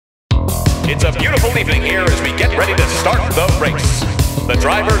It's a beautiful evening here as we get ready to start the race. The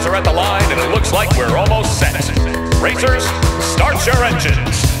drivers are at the line and it looks like we're almost set. Racers, start your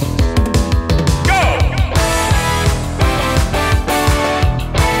engines.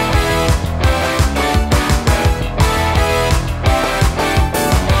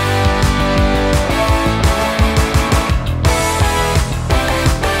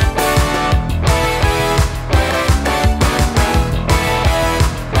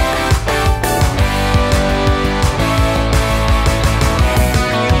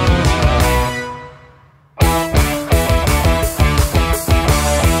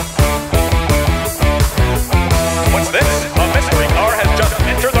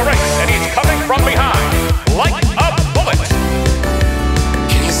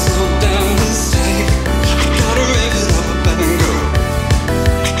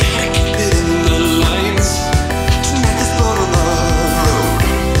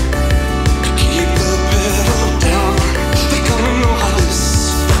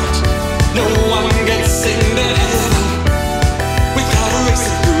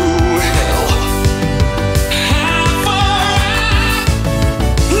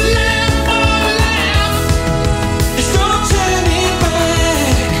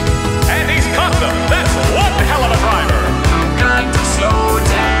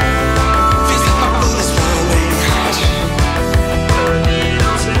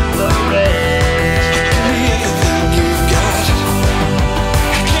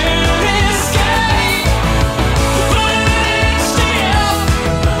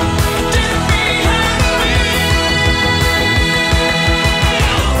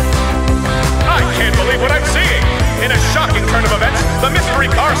 The mystery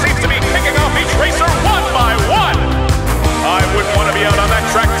car seems to be picking off each racer one by one. I wouldn't want to be out on that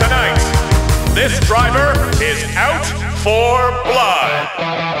track tonight. This driver is out for blood.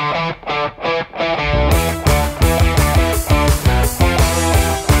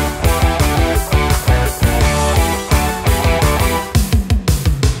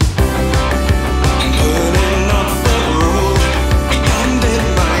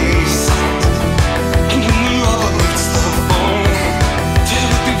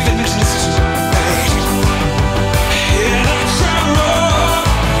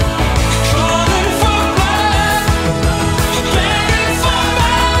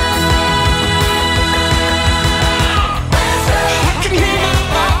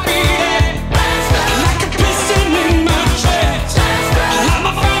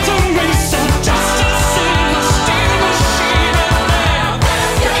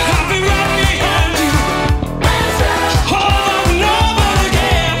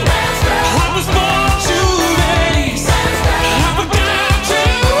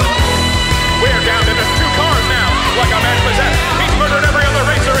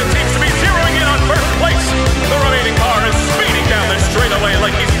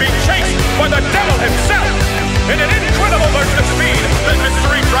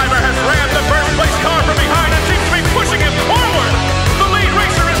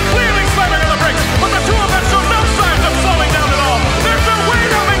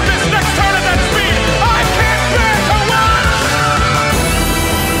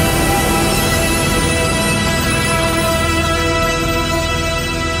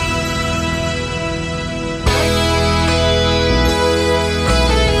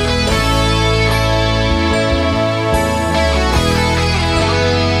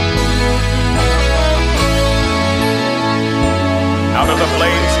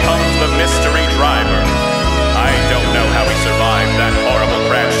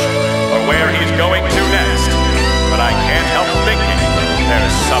 Going to next, but I can't help thinking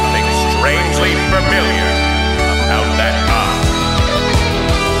there's something strangely familiar